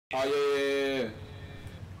Oh yeah.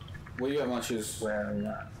 Where you at, Matches? Where am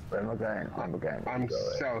I going? I'm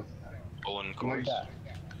south. Owen course.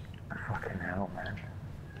 Fucking hell, man.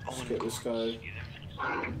 Let's get this guy.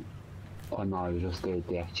 Oh no, just the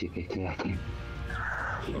actually quickly.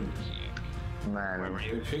 Man, Where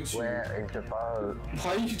is the boat?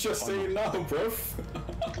 Why are you just saying now, bruv?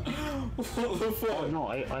 What the fuck? Oh no,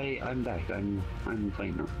 I'm back. I'm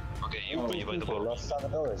fine now. Okay, you by the boat. Los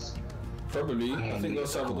Salvadores. Probably. I think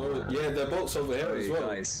Los Salvador. Yeah, their boat's over here as well.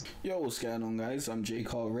 Guys. Yo, what's going on, guys? I'm Jay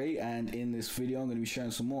Cartere, and in this video, I'm going to be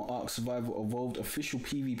sharing some more Ark Survival Evolved official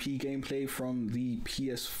PvP gameplay from the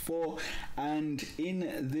PS4. And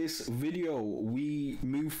in this video, we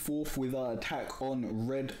move forth with our attack on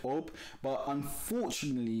Red Orb. But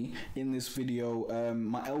unfortunately, in this video,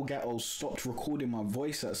 my Elgato stopped recording my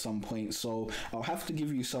voice at some point, so I'll have to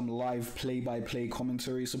give you some live play-by-play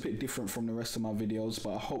commentary. It's a bit different from the rest of my videos,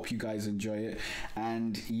 but I hope you guys enjoy it.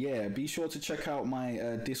 And yeah, be sure to check out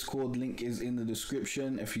my Discord. Link is in the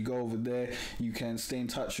description. If you go over there, you can stay in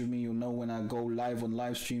touch with me. You'll know when I go live on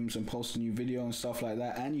live streams and post a new video and stuff like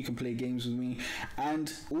that, and you can play games with me.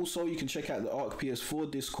 And also you can check out the Ark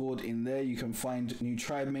PS4 Discord. In there you can find new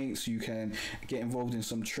tribe mates, you can get involved in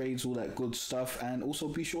some trades, all that good stuff. And also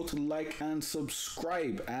be sure to like and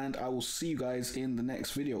subscribe, and I will see you guys in the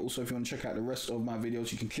next video. Also, if you want to check out the rest of my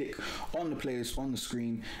videos, you can click on the playlist on the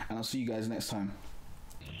screen, and I'll see you guys next time.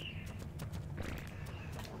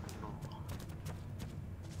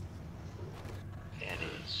 There it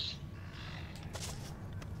is.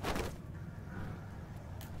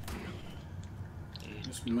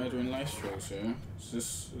 Just murdering life strokes, yeah?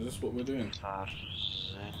 Is this what we're doing?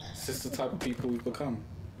 Is this the type of people we've become?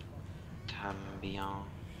 Tambien.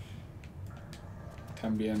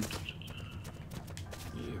 Tambien.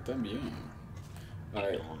 Yeah, tambien.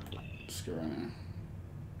 Alright, let's get right now.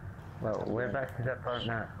 Well, we're back to that boat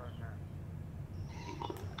now.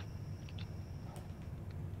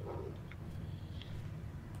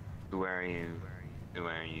 Who are you? Who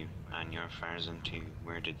are you? And your Farzan too.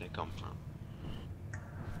 Where did they come from?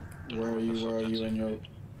 Where are you and your...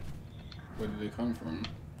 Where did they come from?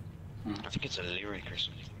 Huh. I think it's a lyric or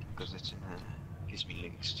something, because it's in gives me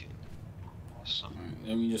links to something. Right,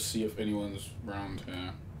 let me just see if anyone's round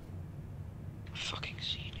here. Fucking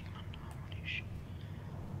seeding, man. Holy shit.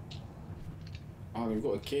 Oh, we've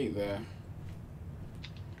got a gate there.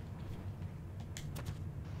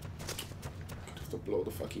 Could have to blow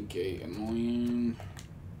the fucking gate. Annoying.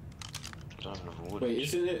 I don't have wood. Wait,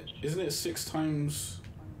 isn't it 6 times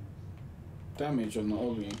damage on the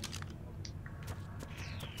Obi?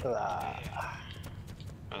 I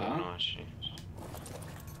don't know actually.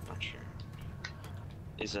 Not sure.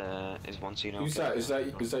 Is one seed okay? Who's that? Is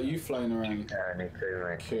that you flying around? Yeah, me too,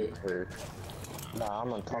 mate. Cute. Nah,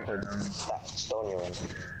 I'm on top of that stony one.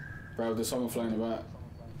 Bro, there's someone flying about.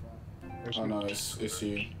 Oh no, it's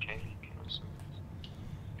you.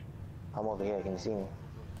 I'm over here, can you see me?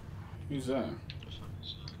 Who's that?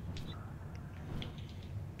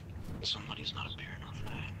 Somebody's not appearing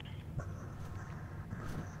online.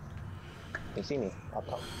 Can you see me? Up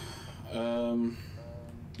top.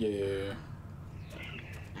 Yeah.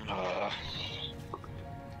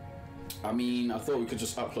 I mean, I thought we could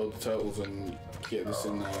just upload the turtles and get this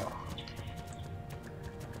in there.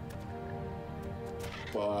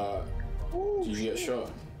 But did you get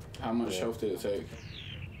shot? How much health did it take?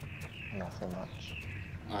 Not so much.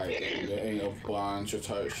 Alright, there ain't a bunch of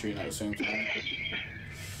turtles shooting at the same time.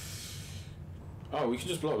 Oh, we can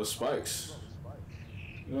just blow up the spikes.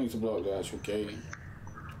 We don't need to blow up the actual gate.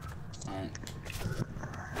 Alright.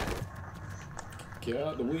 Get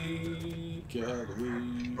out the way, get out the way.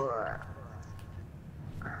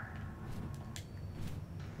 Let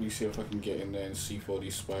me see if I can get in there and see for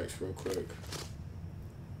these spikes real quick.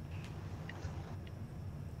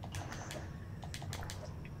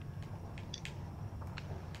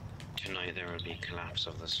 Tonight there will be collapse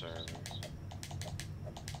of the server.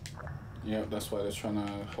 Yep, that's why they're trying to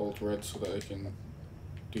hold red so that they can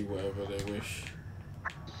do whatever they wish.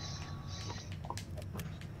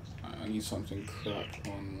 I need something cracked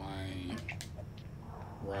on my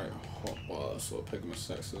right hotbar so Pigma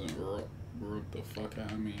Sex doesn't rub the fuck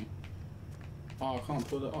out of me. Oh, I can't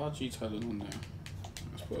put the RG talent on there.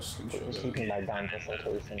 Let's put a slingshot there. Keeping my down just in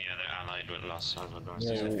case. Yeah, they're allied with Los Salvador.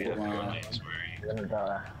 Yeah, So we're gonna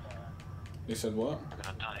die. They said what? We're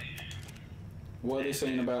gonna die. What are they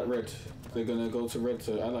saying about red? They're gonna go to red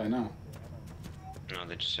to ally now. No,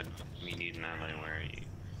 they just said we need an ally. Where are you?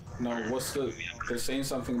 No, they're saying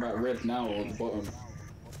something about red now on the bottom.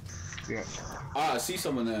 Yeah. Ah, I see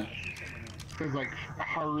someone there. There's like,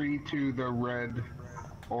 hurry to the red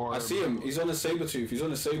Or I see him. He's on a saber tooth. He's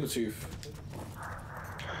on a saber tooth.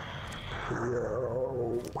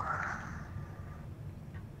 Yo.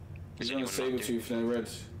 He's on a saber tooth and red.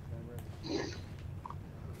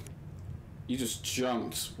 You just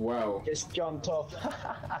jumped. Wow. Just jumped off.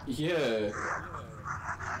 Yeah.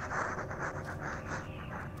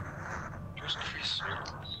 Where's Chris?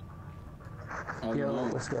 I don't know.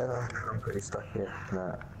 What's going on? I'm pretty stuck here.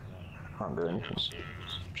 Nah. Can't do anything.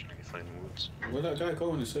 I'm trying to find the woods. Where'd that guy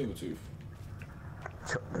go on his saber tooth?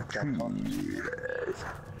 Chop the tree.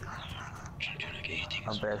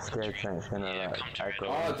 I'm bad scared thanks gonna like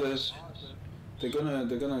Oh,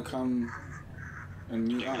 they're gonna come and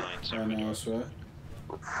meet up right now, I swear.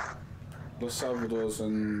 Los Salvador's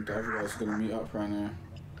and the other guys are gonna meet up right now.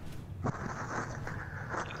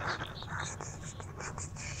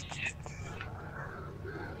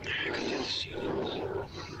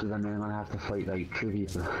 Does that mean I'm gonna have to fight like 2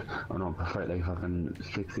 people? Or not, fight like fucking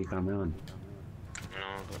 6 people on my own?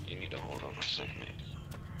 No, but you need to hold on for a second, mate.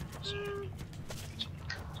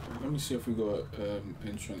 Let me see if we got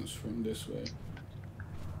entrance from this way.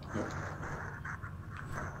 Yep.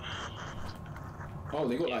 Oh,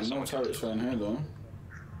 they got like no turrets around here though.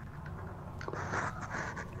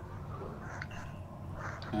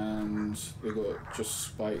 And they got just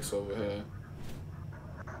spikes over here.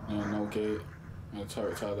 No gate. And a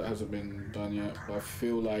turret tower that hasn't been done yet. But I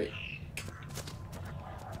feel like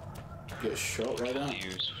get shot right now.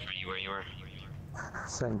 Use for you where you are.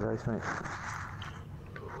 same place, mate.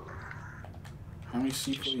 How many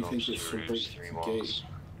C4 do you think it's to break the gate? Is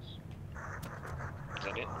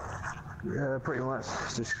that it? Yeah, pretty much.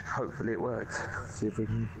 Just hopefully it works. See if we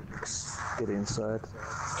can get inside.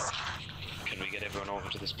 Can we get everyone over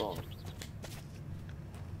to the spawn?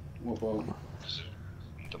 What about?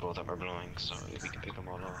 The boat that we're blowing, so we can pick them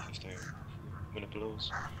all off if they're when it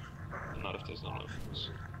blows. Not if there's none of us.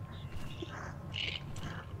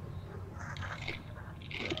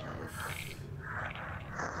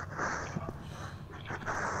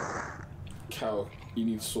 Cal, you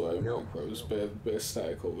need to sort it out, bro. There's bit of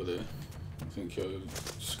static over there. I think you're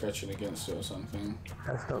scratching against it or something.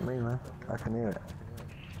 That's not me, man. I can hear it.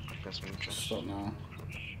 That's me. Stop now.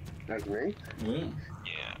 Like me? Yeah.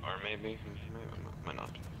 Yeah, or maybe might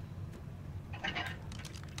not.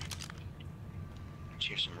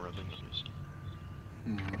 Hear some rubbing noise.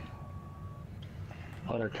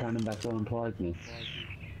 Oh, they're turning back around towards me.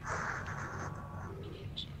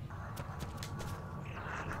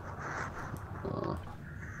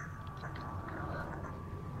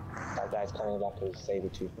 That guy's coming back with saber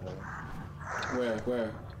tooth.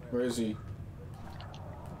 Where is he?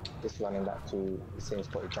 Just running back to the same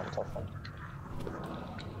spot he jumped off on.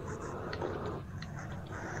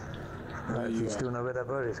 You still know where that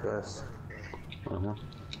bird is, guys?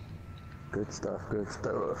 Good stuff, good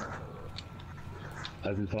stuff.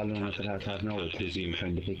 I've been following up at half an hour, 2 people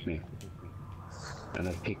trying to pick me. And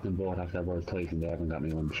I've picked them both after I was twice and they haven't got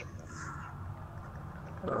me once.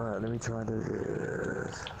 Alright, let me try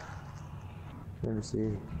this. Let me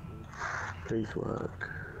see. Please work.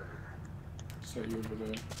 Set you over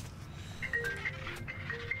there.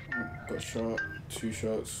 Oh, got shot. 2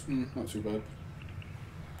 shots. Not too bad.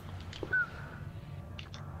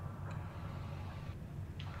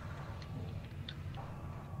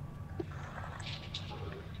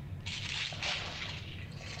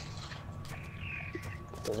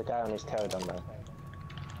 There's a guy on his tail down there.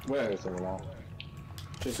 Where? Chasing me now.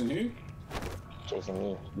 Chasing who? Chasing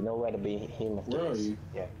me. You know where the behemoth is? Where are you?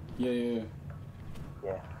 Yeah. Yeah.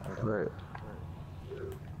 Yeah. Right.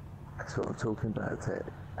 That's what I'm talking about, Ted.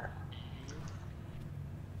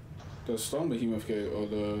 The stone behemoth gate or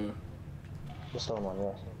the... The stone one,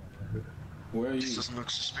 yes. Where are you? This doesn't look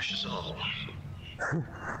suspicious at all.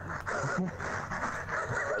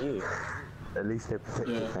 Are you? At least they're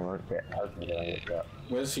protected and won't get ugly when it up.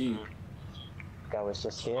 Where's he? Guy was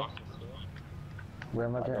just here. Where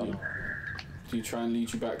am I going? Do you try and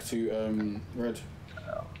lead you back to red?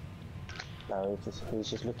 No, he's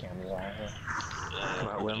just looking at me right here.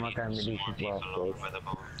 Right, where am I going with these blast boys?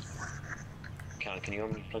 Cal, can you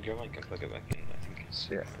unplug your mic and plug it back in? I think it's...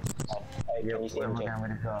 Yeah. Hey, can you see Where him, am I Jay? going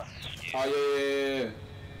with this car? Oh yeah.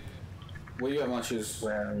 Where you at, Matches?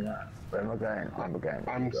 Where am I going? Where am I going?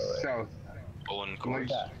 I'm Go south. Owen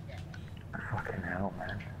course. Fucking hell,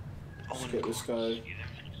 man. Let's get this guy.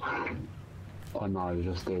 Oh no, it was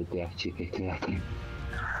just they actually picked it up.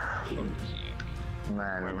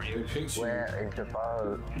 Man, Where were you? They picked you. where is the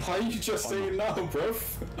boat? Why are you just saying now, bruv?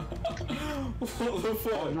 What the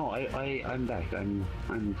fuck? Oh no, I'm back. I'm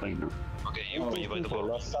fine now. Okay, you by the People, boat.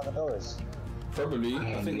 Los Salvadores. Probably.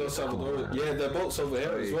 I think El Salvador. Yeah, their boats over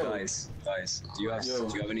here as well. Guys, do you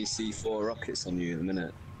have any C4 rockets on you in a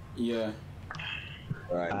minute? Yeah.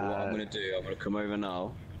 Right, what I'm gonna do, I'm gonna come over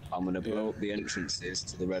now. I'm gonna blow up the entrances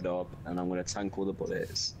to the red orb, and I'm gonna tank all the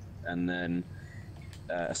bullets, and then.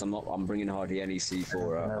 So I'm bringing hardly any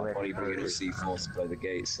C4 out. I'm probably bringing a C4 to blow the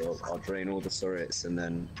gates, so I'll drain all the turrets and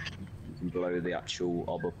then you can blow the actual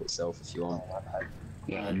orb up itself if you want.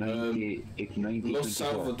 Yeah, 90. Los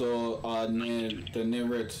Salvador are near red. They're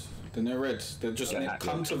near red. They're just near,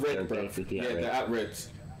 come to red, bro. Yeah, they're at red.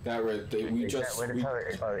 They're at red. We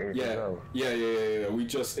We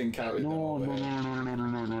just encountered them.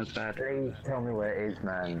 No, it's bad. Please tell me where it is,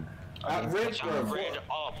 man. At red, bro.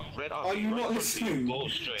 Red up. Are you not listening?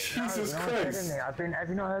 Jesus Christ. Have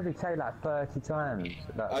you not heard me say like 30 times?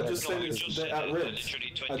 Like, I just said it's at red.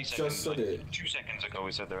 I just said it. 2 seconds ago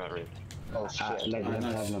we said they're at red. Oh shit.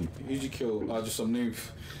 Who'd you kill? Just some noob.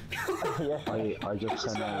 I just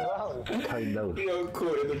sent out kind of. You got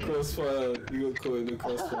caught in the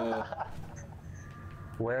crossfire.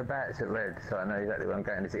 Whereabouts at red? So I know exactly where I'm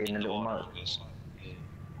going. Is it in the little moat?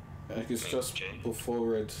 I think it's just before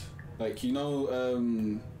red. Like, you know,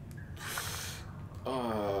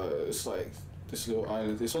 it's like this little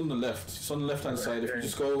island. It's on the left. It's on the left-hand side. If you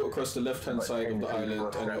just go across the left-hand side of the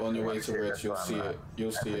island and you're on your way to red, you'll see it.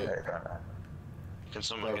 You'll see it. Can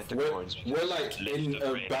someone get the coins? We're like in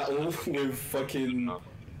a battle with fucking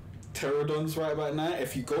pterodons right about now.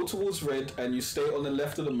 If you go towards red and you stay on the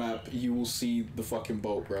left of the map, you will see the fucking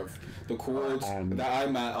boat, bruv. The coords that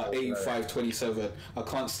I'm at are 8527. I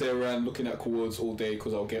can't stay around looking at coords all day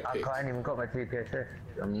because I'll get picked. I can't even got my GPS.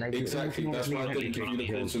 Exactly, that's why I didn't give you the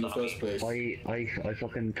coords in the first place. I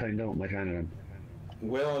fucking timed out my channel.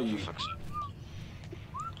 Where are you?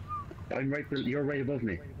 I'm right. You're right above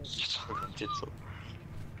me.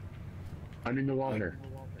 I'm in the water.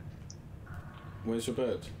 Where's your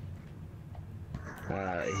bird?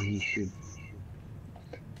 He should.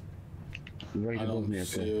 Right above me.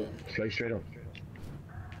 Fly straight up.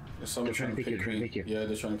 There's someone trying to pick me. Yeah,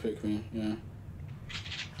 they're trying to pick me. Yeah.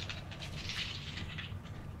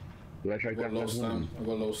 Do I try to I got low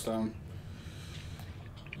stam.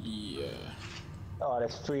 Yeah. Oh,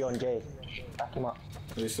 there's 3 on Jay. Back him up.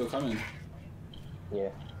 Are they still coming? Yeah.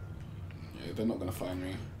 Yeah, they're not gonna find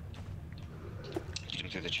me.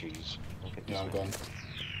 Get through the trees. Yeah, I'm gone.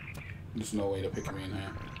 There's no way they're picking me in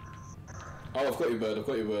here. Oh, I've got your bird.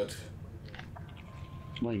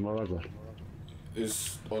 Mine, where was it?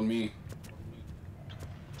 It's on me.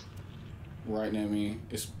 Right near me.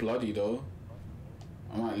 It's bloody though.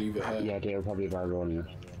 I might leave it here. Yeah, they're probably about rolling it.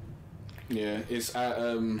 Yeah, it's at,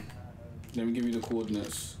 let me give you the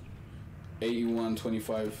coordinates.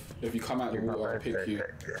 8125. If you come out the water, I'll pick you.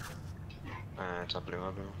 It's up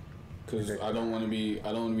blue. Because I don't want to be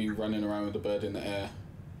running around with the bird in the air.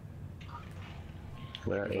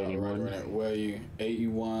 Where 81? Where are you?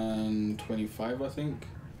 8125, I think.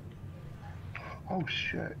 Oh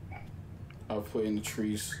shit. I'll put in the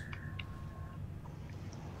trees.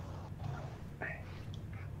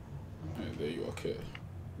 Right, there you are, kid.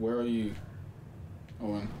 Where are you,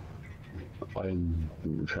 Owen?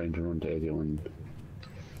 I'm trying to run to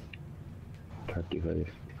 8135.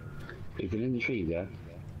 Is it in the trees, yeah?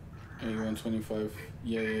 8125.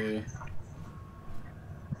 Yeah.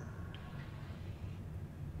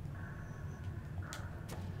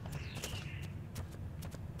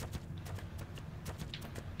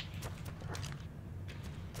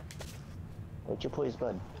 Where'd you put his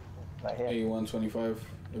bud? Right here. 8125.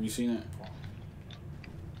 Have you seen it?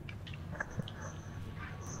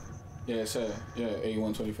 Yeah, it's here. Yeah,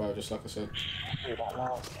 8125, just like I said.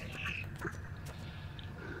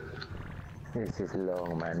 This is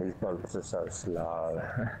long, man. These boats are so slow.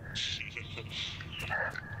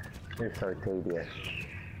 It's so tedious.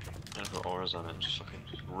 I've got auras on it, just fucking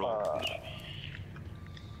roll.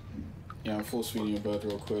 Yeah, I'm force feeding your bird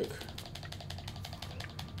real quick.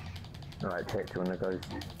 Alright, check, do you wanna go?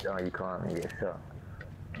 Oh, you can't, you get shot.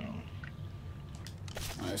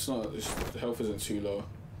 It's not, the health isn't too low.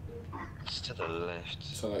 It's to the left.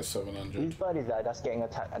 So like 700. Whose bird is that? That's getting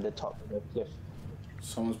attacked at the top of the cliff.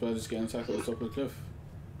 Someone's bird is getting attacked at the top of the cliff.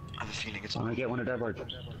 I have a feeling it's I'm gonna get one of their birds.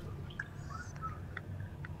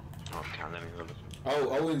 Oh, can't let me roll it.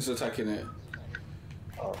 Oh, Owen's attacking it.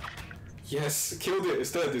 Oh. Yes, killed it.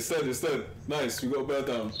 It's dead. Nice, we got a bird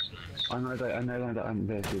down. I'm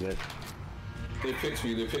basically dead. They picked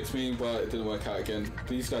me, but it didn't work out again.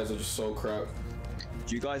 These guys are just so crap.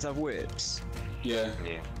 Do you guys have whips? Yeah.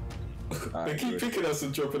 They keep picking us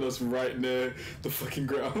and dropping us right near the fucking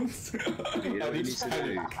ground. I need to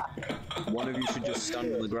panic. One of you should just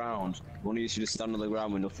stand on the ground. One of you should just stand on the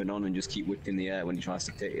ground with nothing on and just keep whipping the air when he tries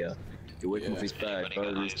to hit you. You whip him off his bird, go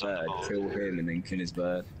over his bird, kill him, and then kill his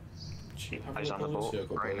bird. He's on the boat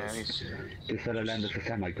right now. This fella landed the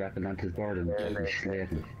semi, grabbing onto his board and slayed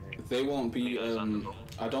him. They won't be.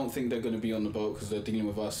 I don't think they're going to be on the boat because they're dealing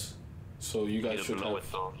with us. So you guys should have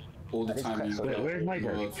all the time you got. Where's my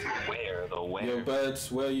bird? Where though? Where? Yo,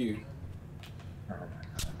 birds, where are you?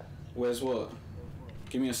 Where's what?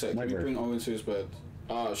 Give me a sec. Can we bring Owen to his bed?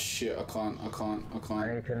 Oh shit! I can't.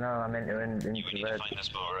 I need to know. I'm entering into You need to find this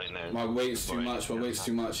boat right now. My weight's too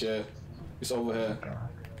much. Yeah, it's over here.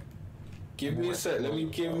 Give me a sec. Let me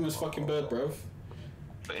give him his fucking bird, bruv.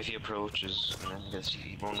 But if he approaches and then gets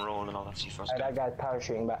he won't roll and all that, see first. Hey, that guy's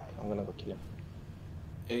parachuting back. I'm gonna go kill him.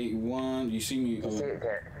 8-1. You see me? Hey,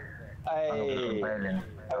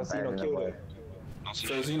 Alcino killed him.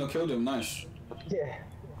 So Zeno killed him. Nice. Yeah.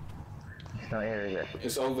 It's not here, is it?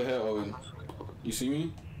 It's over here, Owen. You see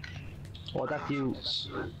me? Oh, that's you. Is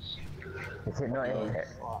it not in here?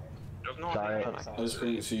 Sorry. I just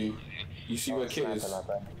bring it to you. You see where Kit is?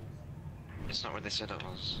 It's not where they said it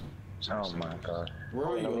was. Oh my god. Where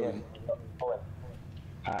are you, Owen?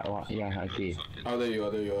 Yeah, I see. Oh, there you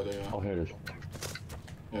are. Oh, here it is.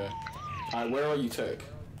 Yeah. Alright, where are you, Tech?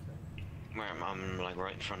 Where I'm like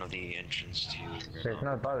right in front of the entrance to. There's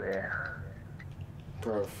no boat here.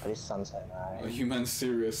 Bro. This sunset, Are you man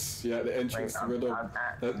serious? Yeah, the entrance to Red Dog.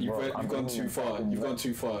 You've gone too far. You've gone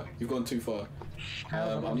too far.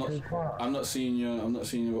 I'm not seeing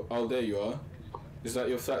you. Oh, there you are. Is that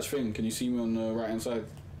your thatch thing? Can you see me on the right hand side?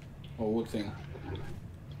 Or wood thing?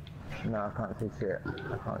 No, I can't see shit.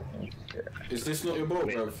 Is this not your boat,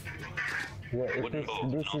 bruv? Yeah,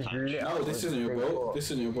 this is lit. No, this isn't your boat.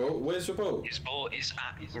 This isn't your boat. Where's your boat? His boat is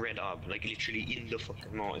at Red Ob, like literally in the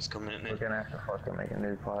fucking moat. It's coming in. We're gonna have to fucking make a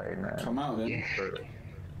new party now. Come out then. Yeah.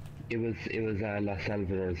 It was Los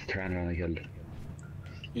Salvador's turn around I killed.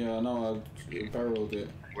 Yeah, I know. I barreled it.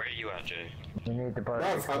 Where are you at, Jay? We need the boat.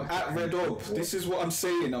 Bruv, I'm at Red Ob. This is what I'm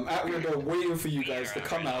saying. I'm at Red Ob waiting for you guys to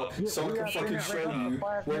come out so I can fucking show you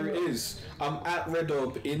where it is. I'm at Red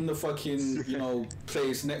Ob in the fucking,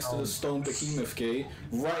 place next to the stone behemoth gate.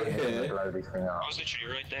 Right here. I was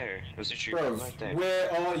literally right there. Bruv,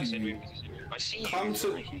 where are you? I see you. Come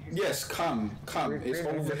to... Yes, come. It's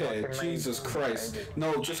over here. Jesus Christ.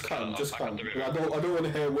 No, just come. I don't want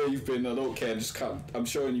to hear where you've been. I don't care. Just come. I'm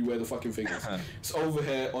showing you where the fucking thing is. It's over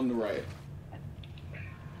here on the right.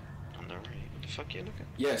 On the right? What the fuck you looking?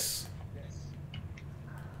 Yes.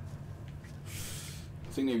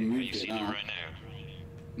 I think they moved it now. Right now?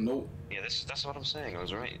 Nope. Yeah, that's what I'm saying. I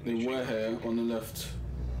was right. They were here on the left.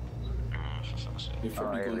 Oh, for fuck's sake. They've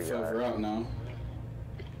probably gone further out now.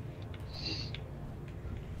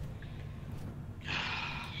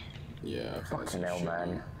 Yeah, I can't Fucking hell,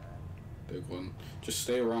 man. They're gone. Just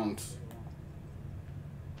stay around.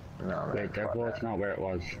 No, Wait, their boat's not where it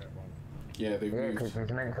was. Yeah, they Yeah, moved. because he's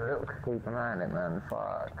meant to look to keep an eye on it, man.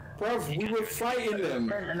 Fuck. Bruv, we were fighting them.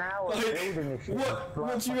 Spent an hour building this shit.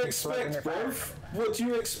 What do you expect, bruv? What do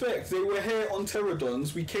you expect? They were here on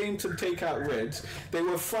Pterodons. We came to take out Reds. They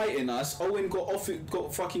were fighting us. Owen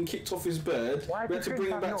got fucking kicked off his bird. Why We had to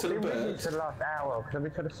bring him back to the bird. For the last hour, because I've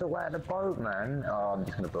been trying to sort out the boat, man. Oh, I'm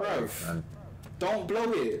just gonna blow it, man. Don't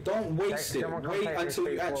blow it. Don't waste it. Someone come Wait take until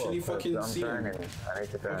this you actually before, fucking 'cause see I'm him. burning. I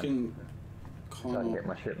need to burn. Fucking So I can get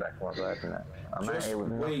my shit back from my bird and that. I'm out Just here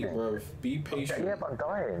with wait, nothing. bruv. Be patient. Yeah, but I'm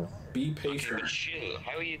dying. Be Okay, patient. but chill.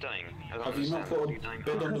 How are you dying? Have you not put a bed on the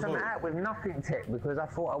Because I'm boat? out with nothing, Tech, because I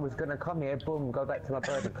thought I was going to come here, boom, go back to my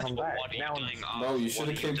bird and come back. What are you Now dying of? No, you should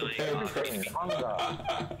have came prepared, I'm bruv. dying. Hunger.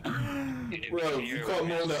 Bro, you can't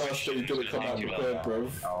moan at us that you didn't come out prepared,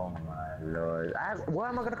 bruv. Oh my lord. Why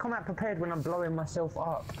am I going to come out prepared when I'm blowing myself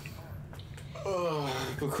up?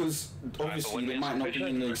 Because obviously they might not be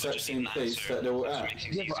in the exact same place that they were at.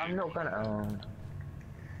 Yeah, but I'm not going to...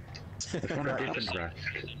 It's not a different grass.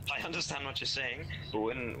 I understand what you're saying, but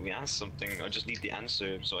when we ask something, I just need the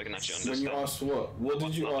answer so I can actually When understand. you asked what? What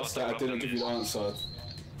did you ask that I didn't give you the answer?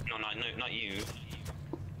 No, not you.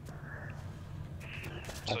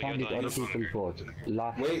 I So found you're these dying other of people's hunger. boats.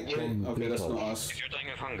 Wait. Okay, that's not us. If you're dying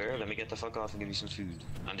of hunger, let me get the fuck off and give you some food.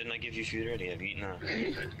 And didn't I give you food already? Have you eaten that?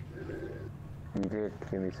 You did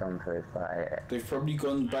give me some food, but They've probably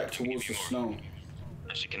gone back towards the snow.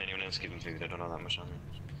 Actually, can anyone else give him food? I don't know that much on him.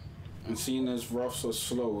 And seeing as Ruff's so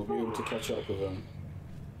slow, we'll be able to catch up with them.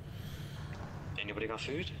 Anybody got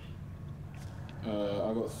food? I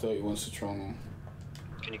got 31 Citronal.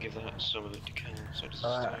 Can you give that some of it to Ken so it doesn't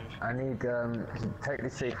Alright, starve? I need, take the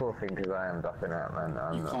C4 thing because I am ducking out, man.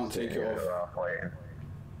 I'm You not can't take sitting it here off. waiting.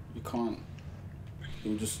 You can't.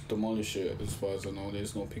 You'll just demolish it as far as I know.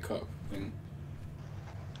 There's no pickup thing.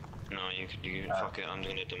 No, you could do fuck it, I'm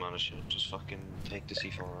gonna demolish it. Just fucking take the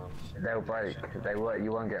C4 off. They'll break. They won't.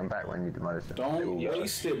 You won't get them back when you demolish them. They Don't will break.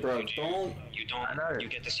 waste it, bro. Don't. You I know. don't, you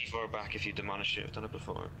get the C4 back if you demolish it. I've done it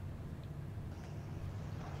before.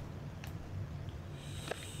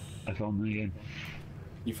 I found them again.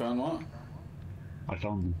 You found what? I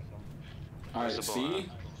found them. Alright, the see?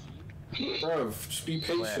 Bruv, just be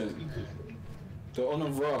patient. They're on a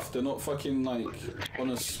rough, they're not fucking like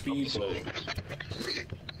on a speedboat.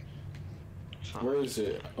 Where is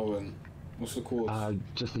it, Owen? What's the cause?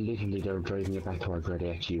 Just literally they were driving it back towards where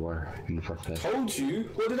they actually were in the first place. Told you?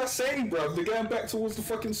 What did I say, bruv? They're going back towards the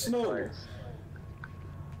fucking snow.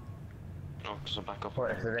 Oh, because I'm back up.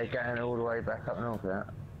 What, so they're going all the way back up north now?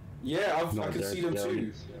 Yeah, No, I can they're- see them they're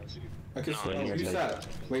too. I can see No, them. yeah, Who's yeah. that?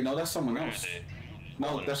 Wait, no, that's someone Where are else. they? No,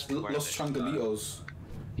 Owen, that's where are Los they? Changalitos.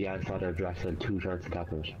 Yeah, I saw their dress and 2 shirts on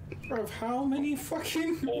top of it. Bruv, how many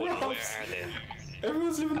fucking Oh, no, where roughs? are they?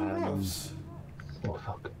 Everyone's living in roughs. Oh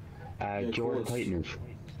fuck. of Jordan course. Titan is.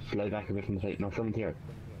 Fly back a bit from the site. No, someone's here.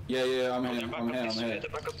 Yeah, I'm Oh, here, they're back I'm up here, this I'm way. here. They're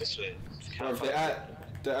back up this way. Bruv, they're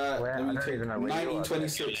at, Where? let I me don't take even know where you are.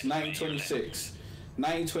 1926, 1926.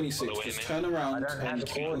 1926, Wait a just minute. turn around I don't have and the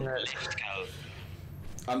coordinates. Left, Cal.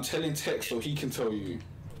 I'm telling Tex so he can tell you.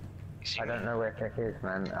 I don't know where Tech is,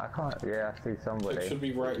 man. I can't. Yeah, I see It somebody. should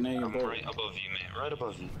be right near your I'm boat. right above you, mate. Right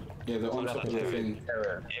above you. Yeah, they're on top of the thing.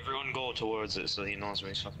 Terror. Everyone go towards it so he knows where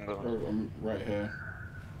he's fucking going. Bro, I'm right here.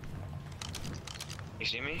 You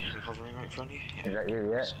see me? I'm hovering right in front of you. Is that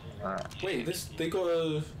you yet? Alright. Wait,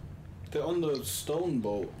 they're on the stone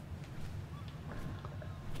boat.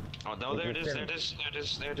 Oh, no, there it is, there it is, there it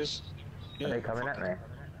is, there it is. Are they Yeah, coming at me?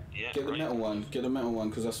 Yeah, get the right. metal one,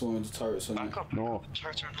 because that's the one with the turrets on it. Back up. No.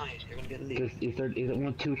 Try to turn high. You're gonna get a lead. Is it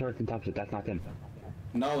 1, 2 shirts on top of it? That's not them.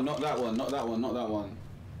 No, not that one, not that one, not that one.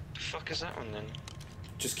 The fuck is that one then?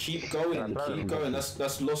 Just keep going, keep going. That's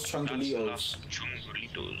Los That's Changalitos. Los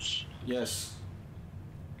Chungalitos. Yes.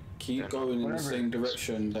 Keep Yeah. going in the Whatever. same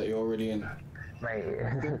direction that you're already in. Mate,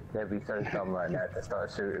 they'd be so dumb right now to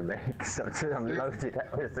start shooting me. So I'm loaded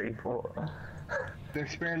at with C4. They're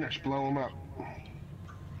Spanish, blow them up.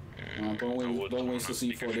 Don't waste the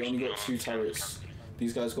C4. They only got 2 turrets.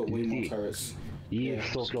 These guys got way more turrets. Yeah,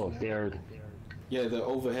 so close. They're. Yeah, they're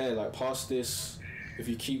over here, like past this. If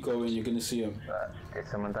you keep going, you're gonna see them. Is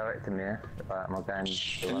someone directing me? Right, am I going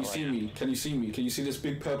the Can you right see way? me? Can you see me? Can you see this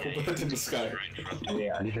big purple bird in the sky?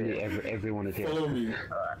 Yeah, I see Literally it. everyone is here. Follow me.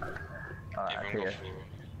 Alright, I see Everyone go it. forward.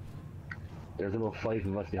 There's about 5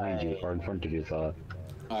 of us behind you or in front of you, so.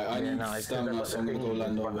 Alright, I need it's stamina, so I'm gonna go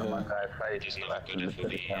land over my here. guy's face. There's so I another can good look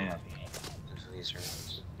at the FOV, camera. These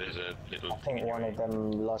rounds. There's a little. I think one of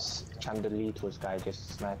them Los Chandelitos guy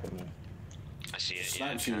just sniped me. I see it, yeah,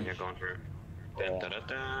 Sniped you. you're going for it.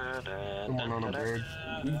 Someone on a bird.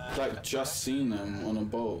 We've like just seen them on a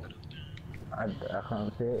boat. I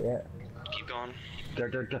can't see it yet. Keep going. They're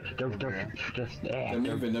just. They're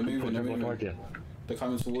moving, they're moving, they're moving. towards you. They're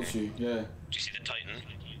coming towards you, yeah. Do you see the Titan?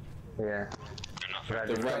 Yeah. They're not.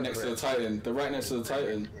 They're right next to the Titan. They're right next to the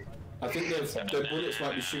Titan. I think their bullets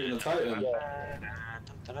might be shooting the Titan.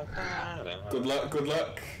 Good luck, good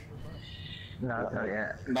luck. No, not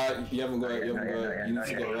yet. No, you haven't got it, you haven't got it. You need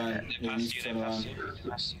to get around. They Yeah, you need pass to you, turn they pass around. you, they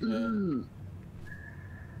pass you.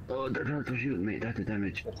 Yeah. Oh, they're shooting me. That's the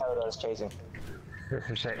damage. The tower is chasing. Just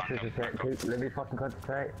a sec. Let me fucking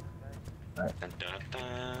concentrate.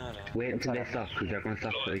 Wait until they stop, because they're going to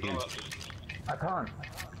stop it again. I can't.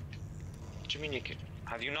 What do you mean you can?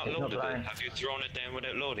 Have you not It's not loaded it? blind. Have you thrown it down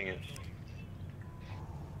without loading it?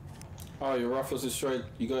 Oh, your rifle's destroyed.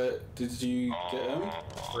 You got it. Did you get him?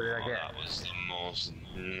 What did I get? That was the most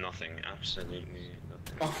nothing, absolutely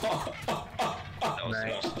nothing. That was the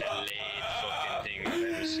Mate. most delayed fucking thing I've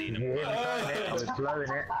ever seen in my life. Yeah, I was blowing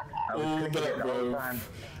it. I was Oh, clicking that, it the whole bro. time.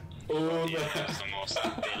 Oh, Yeah, that man. was the most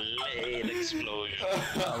delayed explosion. I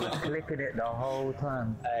was clicking it the whole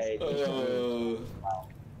time. Hey, The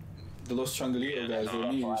Los Changalitos guys,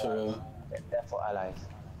 they're meeting each other. they're for allies.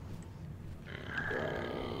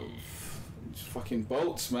 Just fucking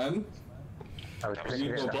boats, man. I was That was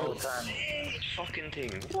clicking it the whole boats. time. Fucking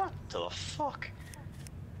thing. What the fuck?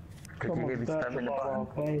 Could you give me some in the button?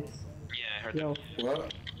 base. Yeah, I heard Yo, that.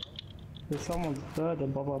 What? there's someone's bird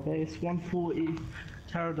above our base. 140.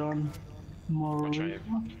 Pterodon. What tribe?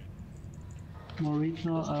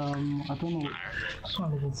 Morita. I don't know. I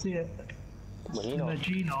can't even see it.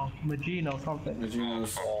 Magino something.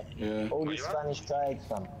 Reginos. Yeah. All these Spanish tribes,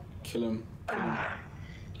 fam. Kill him.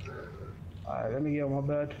 Alright, let me get on my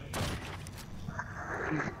bed.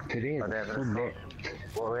 Today is Sunday.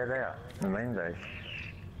 What were they at? The main base?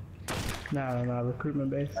 Nah, recruitment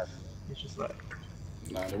base. It's just like...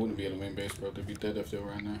 Nah, they wouldn't be at the main base, bro. They'd be dead if they were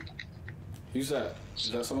right now. Who's that?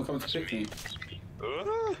 Is that someone coming to pick me?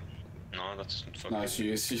 No, that's fucking... Nah, it's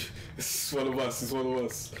you. It's one of us. It's one of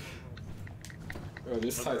us. Bro,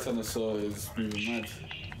 this Titanosaur is moving mad.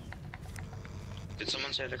 Did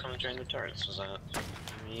someone say they're coming to join the turrets? Was that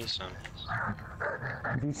me, Sam?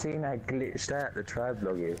 Have you seen how glitched out the tribe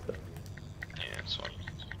log is? Yeah, it's fine.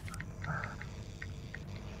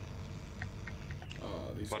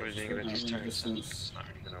 These What are we doing about these turrets? distance. It's not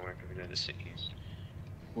really gonna work if we go to the cities.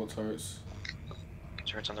 What turrets?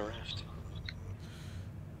 Turrets on the raft.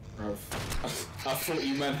 Bruv. I thought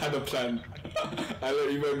you man had a plan. I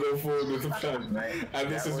let you man go forward with a plan. And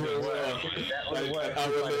this is where we are. Like an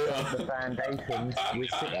hour later. The foundations,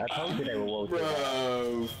 I told you they were well too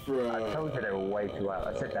out. Bro. I told you they were way too out.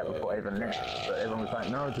 I said that before I even left. But everyone was like,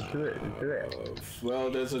 no, just do it.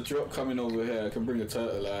 Well, there's a drop coming over here. I can bring a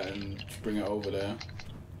turtle out and bring it over there.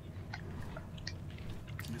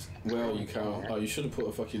 Where are you, cow? Oh, you should have put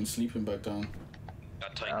a fucking sleeping bag down.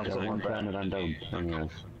 That Titan is One angry. planet and down.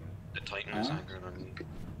 Anyways. The Titan is angry on me.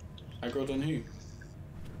 Aggroed on who?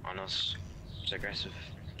 On us. It's aggressive.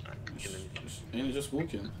 Ain't it just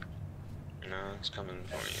walking? No, it's coming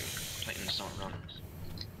for you. Titan's not running.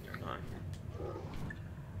 You're not.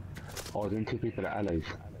 Oh, then 2 people are allies.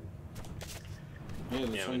 Yeah,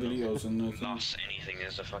 the Yeah, Trangolitos and the thing. Lost anything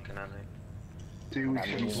is a fucking ally. Dude, we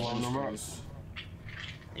should have blown them up.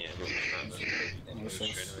 Yeah, but What's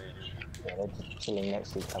straight else? away. Yeah, they're just chilling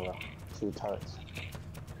next to each other. 2 turrets.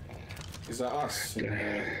 Is that us?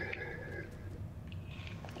 Yeah.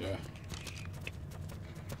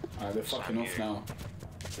 Alright, they're fucking off now.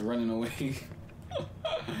 They're running away.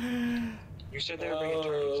 You said they were bringing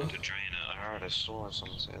turtles to drain it. I heard I saw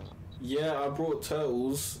someone say that. Yeah, I brought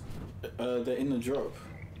turtles. They're in the drop.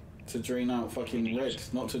 To drain out fucking red,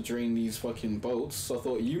 not to drain these fucking boats. I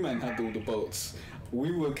thought you man had all the boats.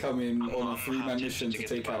 We were coming on a 3-man mission to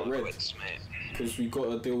take out red. Because we got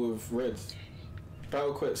to deal with red.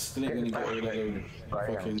 Battle Quet's still ain't gonna get rid of the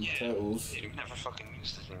fucking turtles. You never fucking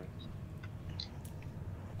used the thing.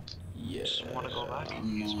 Yeah. Just want to go back.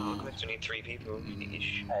 It's not good. You need 3 people.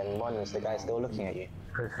 And one is the guy still looking at you.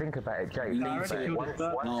 Because think about it, Jake. We need to.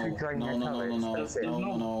 Once you drain your turrets, There's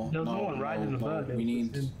no one riding the bird. We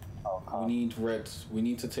need red. We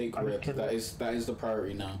need to take red. That is the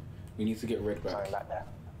priority now. We need to get red back. Going back there.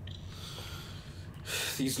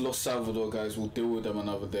 These Los Salvador guys, will deal with them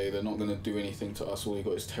another day. They're not gonna do anything to us. All they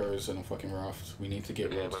got is terrorists and a fucking raft. We need to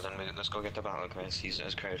get red. Well then let's go get the battle quest. He's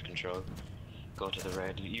as crowd control. Go to the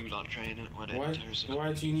red. You lot train it.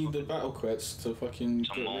 Why do you need the battle quests to fucking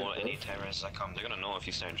to get maul red, any bruv? terrorists that come? They're gonna know if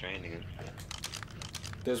you start training it.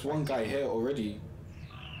 There's one guy here already.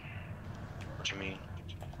 What do you mean?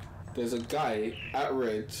 There's a guy at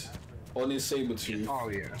red on his saber tooth, Oh,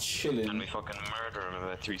 yeah. And chilling. we fucking murder him in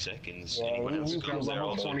about 3 seconds. Yeah, Anyone else He's a comes there level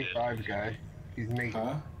also dead. 25 guy. He's me.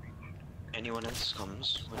 Huh? Anyone else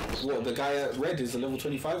comes. when it's What? dead. The guy at red is a level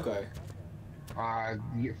 25 guy.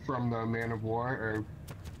 From the Man of War, or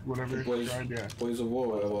whatever it's Boys, called, yeah. Boys of War,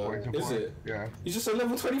 whatever. Boys of Is War. it? Yeah. He's just a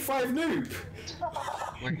level 25 noob.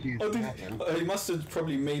 Like he's nothing. He must have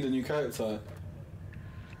probably made a new character.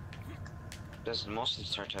 Most of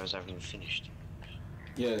the turtles haven't even finished.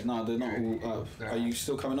 Yeah, no, they're not all up. Are you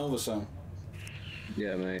still coming over, Sam?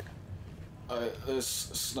 Yeah, mate. Alright, let's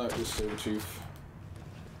snipe this saber tooth.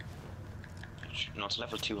 No, it's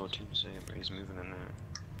level 202, so he's moving in there.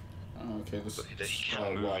 Oh, okay, this. But he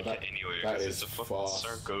can't move wow, it anywhere that because is it's a fucking far.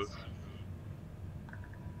 circle.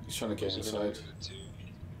 He's trying to get inside.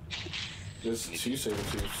 There's 2 saber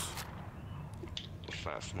tooths.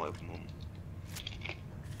 5 more.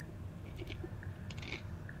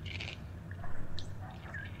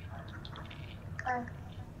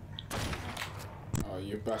 Oh,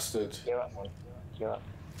 you bastard. You're up, man. You're up.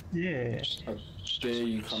 Yeah. How dare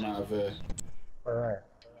you come out of there? Alright.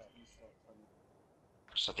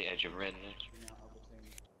 Just at the edge of red.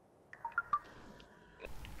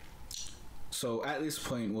 So at this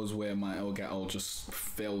point was where my Elgato just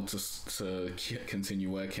failed to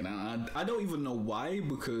continue working out. I don't even know why,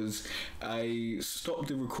 because I stopped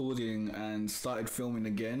the recording and started filming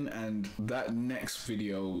again, and that next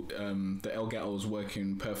video, the Elgato was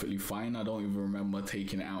working perfectly fine. I don't even remember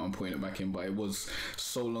taking it out and putting it back in, but it was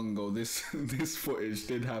so long ago. This footage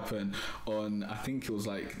did happen on, I think it was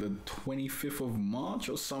like the 25th of March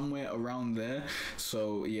or somewhere around there.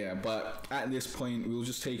 So yeah, but at this point we were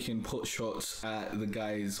just taking pot shots at the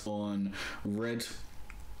guys on red,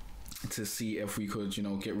 to see if we could, you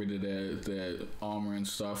know, get rid of the armor and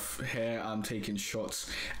stuff. Here I'm taking shots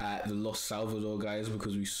at the Los Salvador guys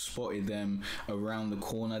because we spotted them around the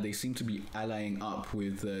corner. They seem to be allying up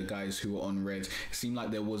with the guys who were on red. It seemed like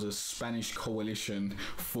there was a Spanish coalition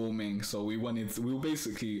forming, so we were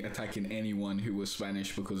basically attacking anyone who was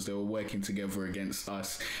Spanish because they were working together against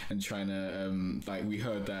us and trying to like, we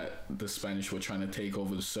heard that the Spanish were trying to take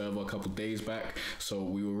over the server a couple days back, so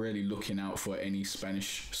we were really looking out for any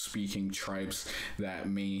Spanish speaking tribes that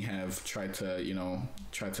may have tried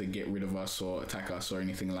to get rid of us or attack us or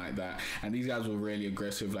anything like that. And these guys were really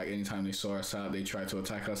aggressive. Like, anytime they saw us out, they tried to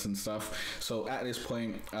attack us and stuff. So at this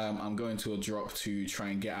point, I'm going to a drop to try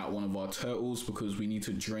and get out one of our turtles because we need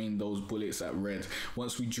to drain those bullets at red.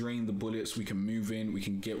 Once we drain the bullets, we can move in, we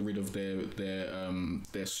can get rid of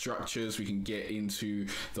their structures, we can get into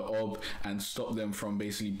the ob and stop them from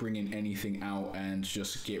basically bringing anything out, and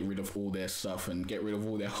just get rid of all their stuff and get rid of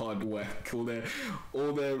all their hard work, all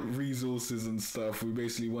their resources and stuff. We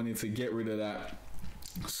basically wanted to get rid of that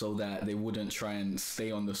so that they wouldn't try and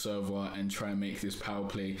stay on the server and try and make this power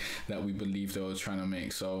play that we believe they were trying to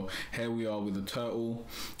make. So here we are with the turtle.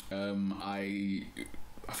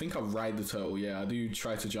 I think I ride the turtle. Yeah, I do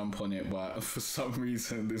try to jump on it, but for some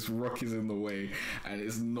reason this rock is in the way and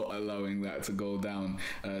it's not allowing that to go down.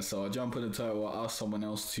 So I jump on the turtle. I ask someone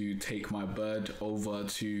else to take my bird over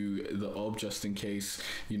to the ob just in case,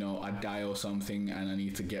 you know, I die or something and I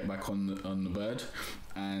need to get back on the bird.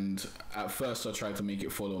 And at first I tried to make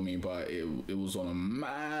it follow me, but it was on a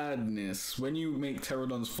madness. When you make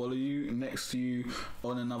pterodons follow you next to you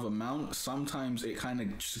on another mount, sometimes it kind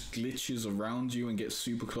of just glitches around you and gets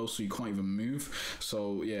super close so you can't even move.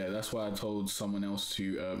 So yeah, that's why I told someone else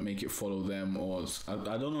to make it follow them, or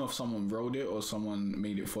I don't know if someone rode it or someone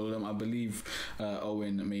made it follow them. I believe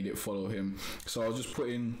Owen made it follow him. So I was just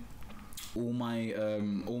putting all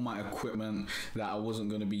my equipment that I wasn't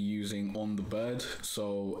going to be using on the bird,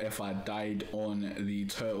 so if I died on the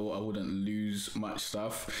turtle I wouldn't lose much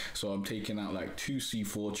stuff. So I'm taking out like 2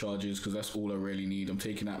 C4 charges because that's all I really need. I'm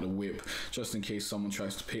taking out the whip just in case someone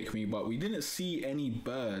tries to pick me, but we didn't see any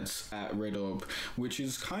birds at Red Orb, which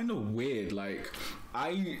is kind of weird. Like,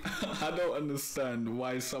 I don't understand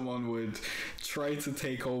why someone would try to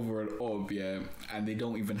take over an orb, yeah, and they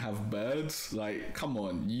don't even have birds. Like, come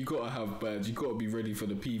on, you gotta have birds, you gotta be ready for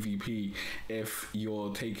the PvP if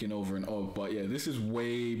you're taking over an orb. But yeah, this is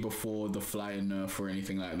way before the flying nerf or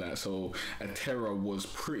anything like that, so a Terra was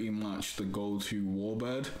pretty much the go-to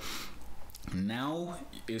warbird. Now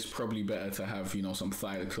it's probably better to have, you know, some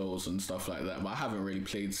thigh clothes and stuff like that, but I haven't really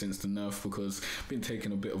played since the nerf because I've been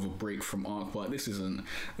taking a bit of a break from Ark. But this isn't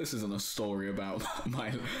a story about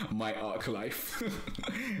my Ark life.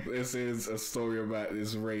 This is a story about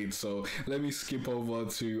this raid. So let me skip over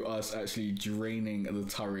to us actually draining the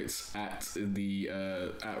turrets at the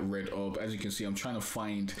at Red Orb. As you can see, I'm trying to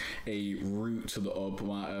find a route to the orb.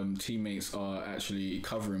 My teammates are actually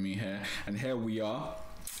covering me here, and here we are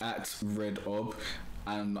at Red Orb,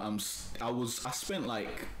 and I spent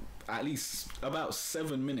like at least about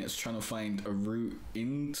 7 minutes trying to find a route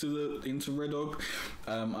into Red Orb.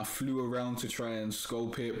 I flew around to try and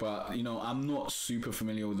scope it, but you know, I'm not super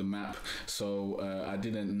familiar with the map, so I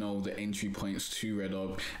didn't know the entry points to Red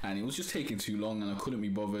Orb, and it was just taking too long and I couldn't be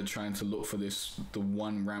bothered trying to look for the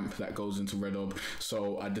one ramp that goes into Red Orb.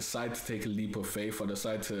 So I decided to take a leap of faith. I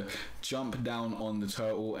decided to jump down on the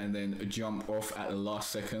turtle and then jump off at the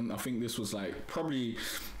last second. I think this was like probably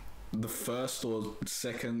the first or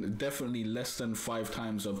second, definitely less than 5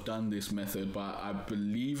 times I've done this method, but I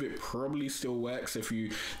believe it probably still works. If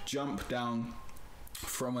you jump down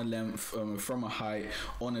from a length, from a height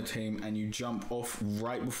on a tame, and you jump off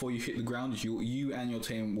right before you hit the ground, you and your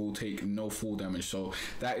tame will take no fall damage. So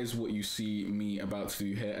that is what you see me about to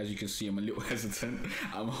do here. As you can see, I'm a little hesitant.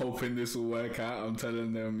 I'm hoping this will work out. I'm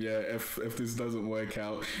telling them, yeah, if this doesn't work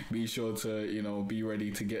out, be sure to, you know, be ready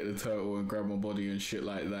to get the turtle and grab my body and shit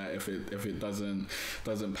like that if it doesn't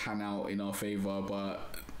pan out in our favor.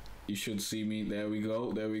 But you should see me. There we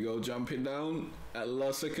go, jumping down at the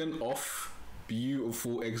last second, off.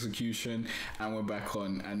 Beautiful execution, and we're back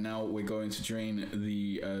on, and now we're going to drain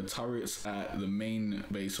the turrets at the main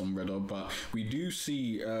base on Red Orb. But we do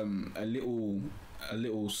see a little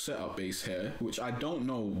setup base here, which I don't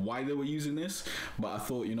know why they were using this, but I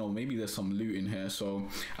thought, you know, maybe there's some loot in here, so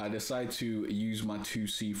I decided to use my 2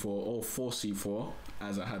 C4 or 4 C4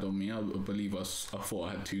 as I had on me. I believe I thought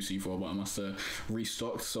I had 2 C4, but I must have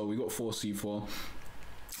restocked, so we got 4 C4.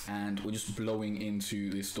 and we're just blowing into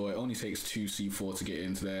this door. It only takes 2 C4 to get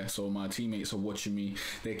into there, so my teammates are watching me.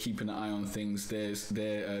 They're keeping an eye on things.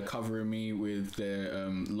 They're covering me with their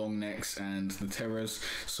long necks and the terrors,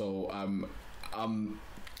 so I'm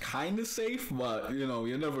kind of safe, but you know,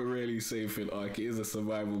 you're never really safe in Ark. It is a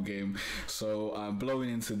survival game, so I'm blowing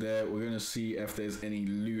into there. We're gonna see if there's any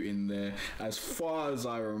loot in there. As far as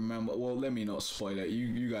I remember, well, let me not spoil it.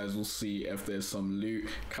 You guys will see if there's some loot.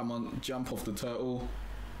 Come on, jump off the turtle.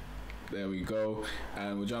 There we go,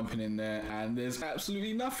 and we're jumping in there, and there's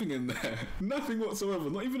absolutely nothing in there. Nothing whatsoever,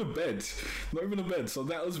 not even a bed. So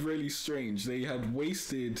that was really strange. They had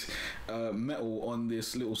wasted metal on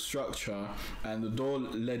this little structure, and the door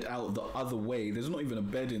led out the other way. There's not even a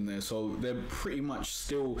bed in there, so they're pretty much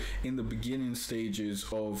still in the beginning stages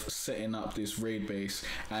of setting up this raid base.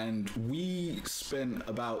 And we spent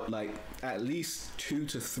about like at least 2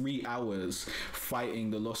 to 3 hours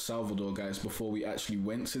fighting the Los Salvador guys before we actually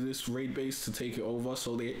went to this raid base to take it over,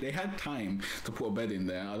 so they had time to put a bed in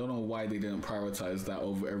there. I don't know why they didn't prioritize that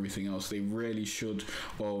over everything else. They really should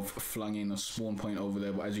have flung in a spawn point over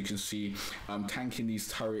there, but as you can see, I'm tanking these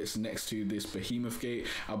turrets next to this behemoth gate.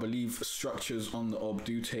 I believe structures on the ob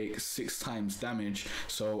do take 6 times damage,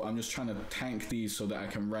 so I'm just trying to tank these so that I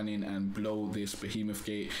can run in and blow this behemoth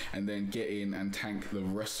gate and then get in and tank the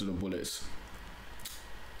rest of the bullets.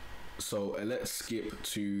 So let's skip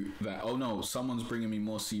to that. Oh no, someone's bringing me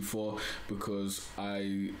more C4 because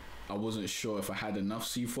I wasn't sure if I had enough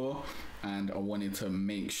C4, and I wanted to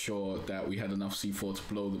make sure that we had enough C4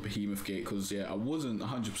 to blow the behemoth gate, because I wasn't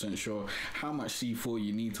 100% sure how much C4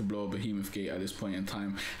 you need to blow a behemoth gate at this point in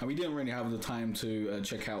time, and we didn't really have the time to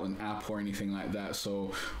check out an app or anything like that.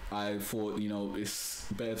 So I thought, you know, it's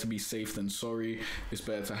better to be safe than sorry. It's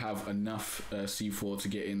better to have enough C4 to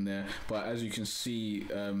get in there. But as you can see,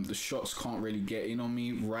 the shots can't really get in on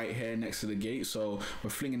me right here next to the gate, so we're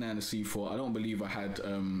flinging down the C4. I don't believe I had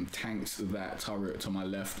tanked that turret to my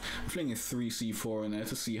left. I'm flinging 3 C4 in there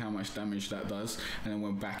to see how much damage that does, and then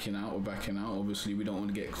we're backing out. Obviously we don't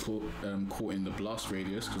want to get caught in the blast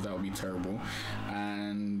radius, because that would be terrible.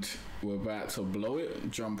 And we're about to blow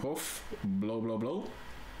it, jump off, blow,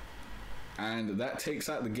 and that takes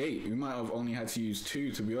out the gate. We might have only had to use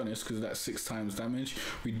 2, to be honest, because that's 6 times damage.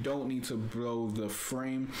 We don't need to blow the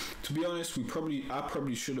frame. To be honest, I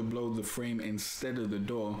probably should have blown the frame instead of the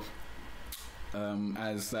door,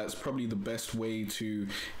 as that's probably the best way to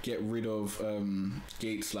get rid of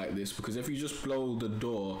gates like this, because if you just blow the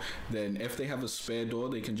door, then if they have a spare door,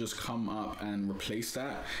 they can just come up and replace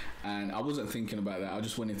that. And I wasn't thinking about that. I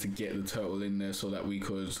just wanted to get the turtle in there so that we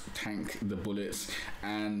could tank the bullets,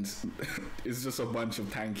 and it's just a bunch of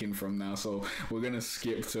tanking from now, so we're gonna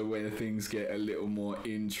skip to where things get a little more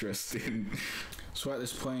interesting. So at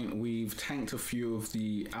this point, we've tanked a few of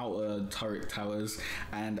the outer turret towers,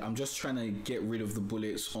 and I'm just trying to get rid of the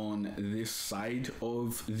bullets on this side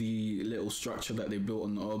of the little structure that they built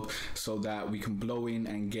on the ob, so that we can blow in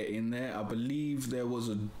and get in there. I believe there was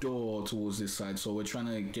a door towards this side, so we're trying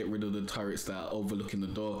to get rid of the turrets that are overlooking the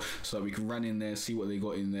door, so that we can run in there, see what they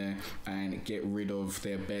got in there, and get rid of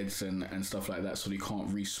their beds and stuff like that, so they can't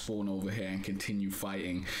respawn over here and continue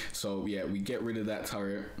fighting. So yeah, we get rid of that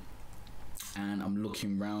turret. And I'm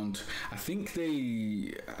looking round. I think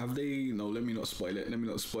no, let me not spoil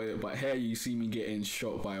it, but here you see me getting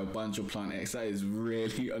shot by a bunch of Plant X. That is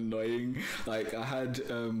really annoying. Like, I had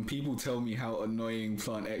people tell me how annoying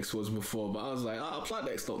Plant X was before, but I was like, Plant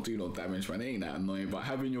X don't do no damage, man. It ain't that annoying. But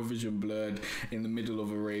having your vision blurred in the middle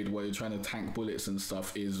of a raid while you're trying to tank bullets and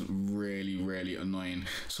stuff is really annoying.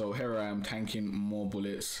 So here I am tanking more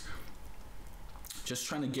bullets, just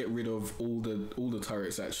trying to get rid of all the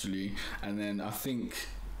turrets actually. And then I think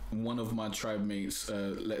one of my tribe mates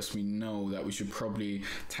lets me know that we should probably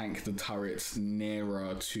tank the turrets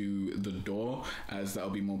nearer to the door, as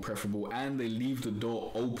that'll be more preferable, and they leave the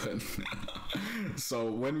door open. So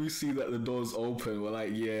when we see that the door's open, we're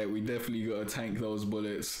like, yeah, we definitely gotta tank those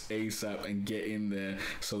bullets ASAP and get in there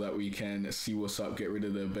so that we can see what's up, get rid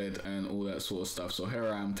of their bed and all that sort of stuff. So here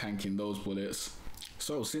I am tanking those bullets.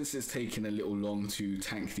 So since it's taking a little long to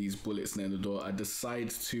tank these bullets near the door, I decide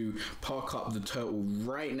to park up the turtle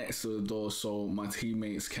right next to the door so my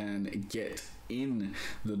teammates can get in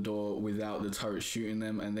the door without the turret shooting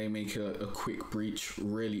them, and they make a quick breach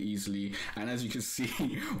really easily. And as you can see,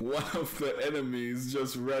 one of the enemies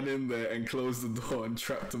just ran in there and closed the door and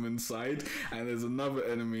trapped them inside, and there's another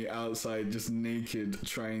enemy outside just naked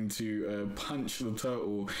trying to punch the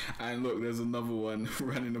turtle. And look, there's another one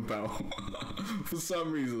running about. For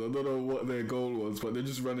some reason, I don't know what their goal was, but they're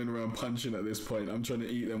just running around punching at this point. I'm trying to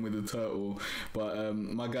eat them with the turtle, but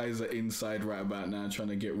my guys are inside right about now trying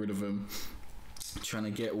to get rid of him. trying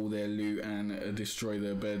to get all their loot and destroy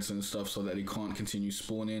their beds and stuff so that they can't continue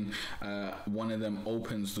spawning. One of them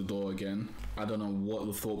opens the door again. I don't know what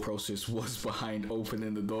the thought process was behind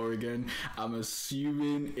opening the door again. I'm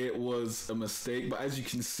assuming it was a mistake, but as you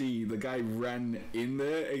can see, the guy ran in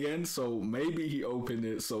there again, so maybe he opened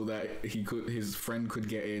it so that his friend could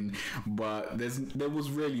get in, but there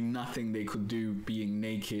was really nothing they could do being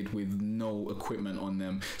naked with no equipment on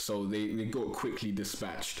them, so they got quickly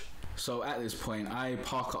dispatched. So at this point, I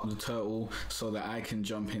park up the turtle so that I can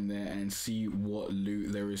jump in there and see what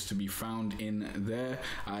loot there is to be found in there.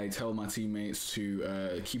 I tell my teammates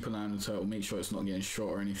to keep an eye on the turtle, make sure it's not getting shot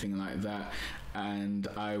or anything like that. And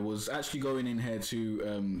I was actually going in here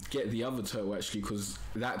to get the other turtle, actually, because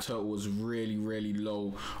that turtle was really, really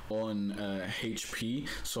low on HP.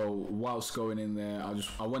 So whilst going in there,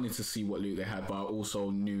 I wanted to see what loot they had, but I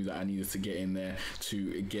also knew that I needed to get in there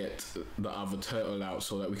to get the other turtle out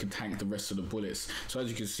so that we could tank the rest of the bullets. So as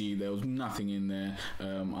you can see, there was nothing in there.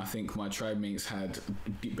 I think my tribe mates had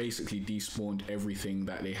basically despawned everything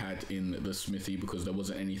that they had in the smithy because there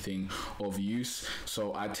wasn't anything of use.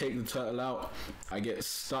 So I take the turtle out. I get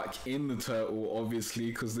stuck in the turtle,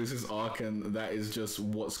 obviously, because this is Ark and that is just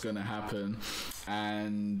what's gonna happen.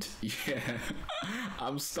 And yeah,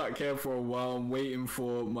 I'm stuck here for a while. I'm waiting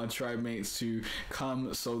for my tribe mates to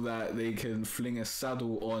come so that they can fling a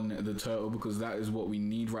saddle on the turtle, because that is what we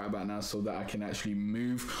need right about now so that I can actually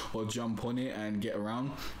move or jump on it and get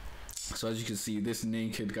around. So as you can see, this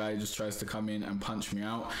naked guy just tries to come in and punch me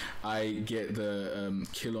out. I get the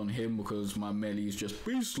kill on him because my melee is just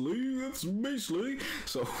beastly. That's beastly.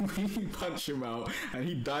 So we punch him out and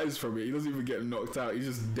he dies from it. He doesn't even get knocked out. He's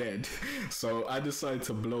just dead. So I decide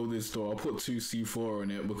to blow this door. I put 2 C4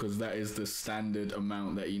 on it because that is the standard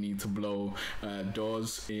amount that you need to blow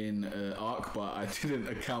doors in Ark. But I didn't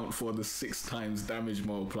account for the 6 times damage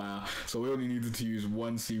multiplier. So we only needed to use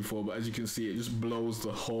 1 C4. But as you can see, it just blows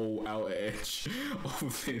the whole outer edge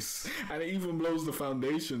of this, and it even blows the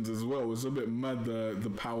foundations as well. It's a bit mad,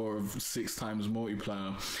 the power of 6 times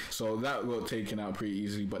multiplier. So that got taken out pretty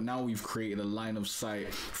easily, but now we've created a line of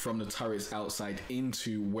sight from the turrets outside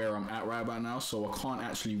into where I'm at right about now, so I can't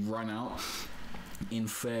actually run out in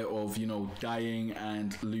fear of, you know, dying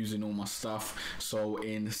and losing all my stuff. So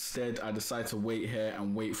instead I decide to wait here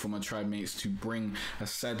and wait for my tribe mates to bring a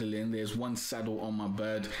saddle in. There's 1 saddle on my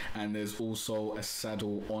bird and there's also a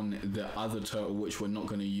saddle on the other turtle which we're not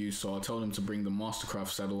going to use, so I told them to bring the Mastercraft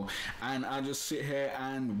saddle, and I just sit here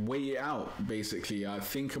and wait it out. Basically I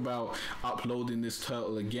think about uploading this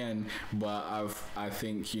turtle again, but I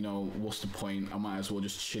think, you know, what's the point? I might as well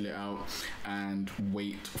just chill it out and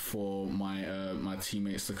wait for my my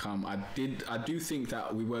teammates to come. I do think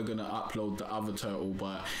that we were gonna upload the other turtle,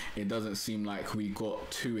 but it doesn't seem like we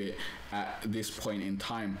got to it at this point in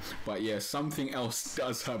time. But yeah, something else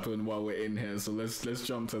does happen while we're in here, so let's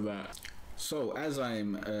jump to that. So as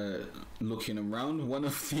I'm looking around, one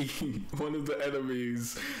of the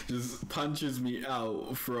enemies just punches me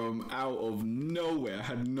out from out of nowhere. I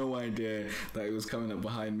had no idea that it was coming up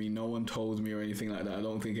behind me. No one told me or anything like that. I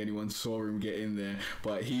don't think anyone saw him get in there,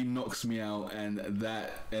 but he knocks me out, and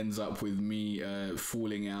that ends up with me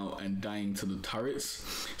falling out and dying to the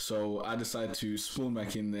turrets. So I decide to spawn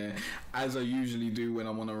back in there. As I usually do when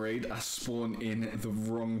I'm on a raid, I spawn in the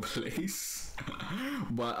wrong place.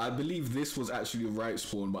 But I believe this was actually the right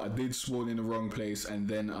spawn, but I did spawn in the wrong place, and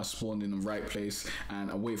then I spawned in the right place,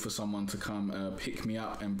 and I wait for someone to come pick me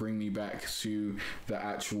up and bring me back to the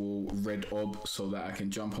actual red ob so that I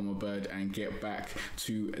can jump on my bird and get back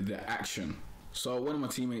to the action. So one of my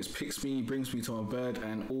teammates picks me, brings me to my bird,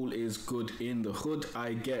 and all is good in the hood.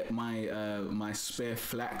 I get my my spare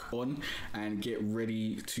flak on and get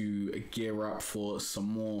ready to gear up for some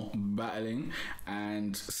more battling.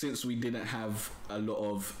 And since we didn't have a lot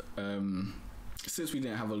of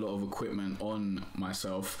equipment on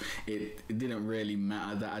myself, it didn't really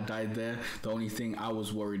matter that I died there. The only thing I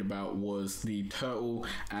was worried about was the turtle,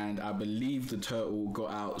 and I believe the turtle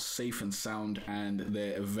got out safe and sound, and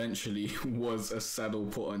there eventually was a saddle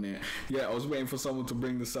put on it. Yeah, I was waiting for someone to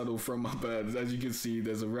bring the saddle from my bird. As you can see,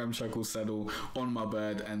 there's a ramshackle saddle on my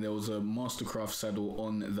bird, and there was a Mastercraft saddle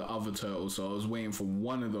on the other turtle, so I was waiting for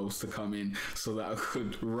one of those to come in so that I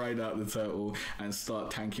could ride out the turtle and start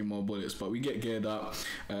tanking more bullets. But we get geared up,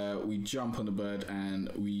 we jump on the bird, and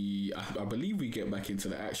I believe we get back into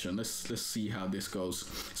the action. Let's see how this goes.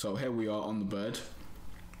 So here we are on the bird,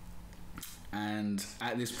 and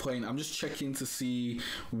at this point I'm just checking to see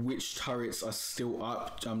which turrets are still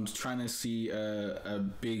up. I'm trying to see a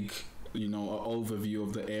big you know, an overview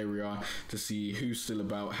of the area to see who's still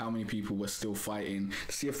about, how many people were still fighting,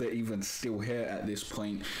 to see if they're even still here at this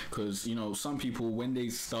point. Because, you know, some people, when they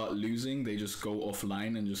start losing, they just go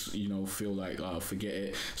offline and just, you know, feel like, forget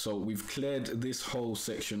it. So we've cleared this whole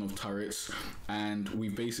section of turrets, and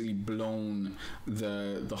we've basically blown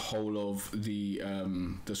the whole of the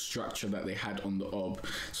structure that they had on the ob.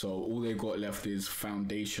 So all they've got left is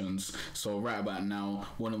foundations. So right about now,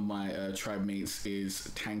 one of my tribe mates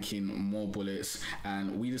is tanking more bullets,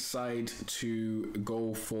 and we decide to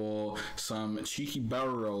go for some cheeky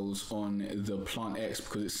barrel rolls on the Plant X,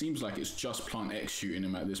 because it seems like it's just Plant X shooting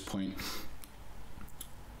him at this point.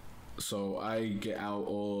 So I get out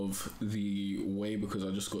of the way because I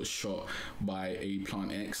just got shot by a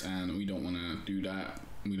Plant X, and we don't want to do that.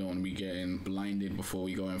 We don't want to be getting blinded before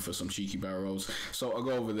we go in for some cheeky barrel rolls. So I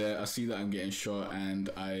go over there, I see that I'm getting shot,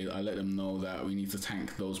 and I let them know that we need to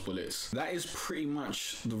tank those bullets. That is pretty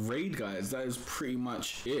much the raid, guys. That is pretty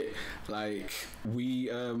much it. Like, we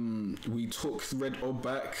took Red Ob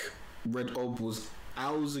back. Red Ob was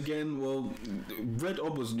ours again. Well, Red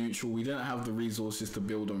Ob was neutral. We didn't have the resources to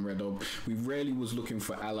build on Red Ob. We rarely was looking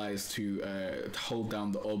for allies to hold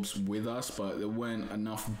down the Obs with us, but there weren't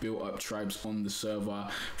enough built up tribes on the server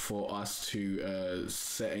for us to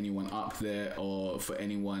set anyone up there, or for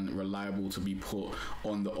anyone reliable to be put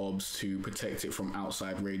on the Obs to protect it from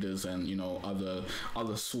outside raiders and, you know,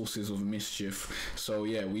 other sources of mischief. So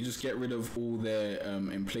yeah, we just get rid of all their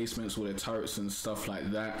emplacements, all their turrets and stuff like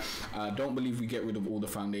that. I don't believe we get rid of all the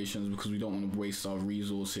foundations because we don't want to waste our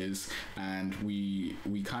resources, and we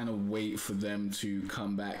kind of wait for them to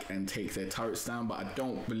come back and take their turrets down. But I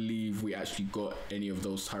don't believe we actually got any of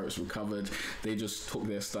those turrets recovered. They just took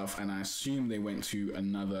their stuff, and I assume they went to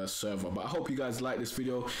another server. But I hope you guys like this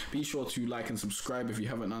video. Be sure to like and subscribe if you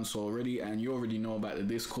haven't done so already, and you already know about the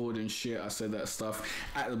Discord and shit. I said that stuff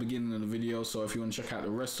at the beginning of the video, so if you want to check out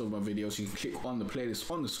the rest of my videos, you can click on the playlist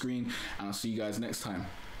on the screen, and I'll see you guys next time.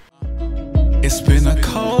 It's been a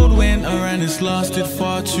cold winter and it's lasted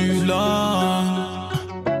far too long,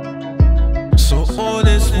 so all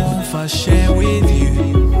this warmth I share with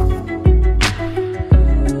you.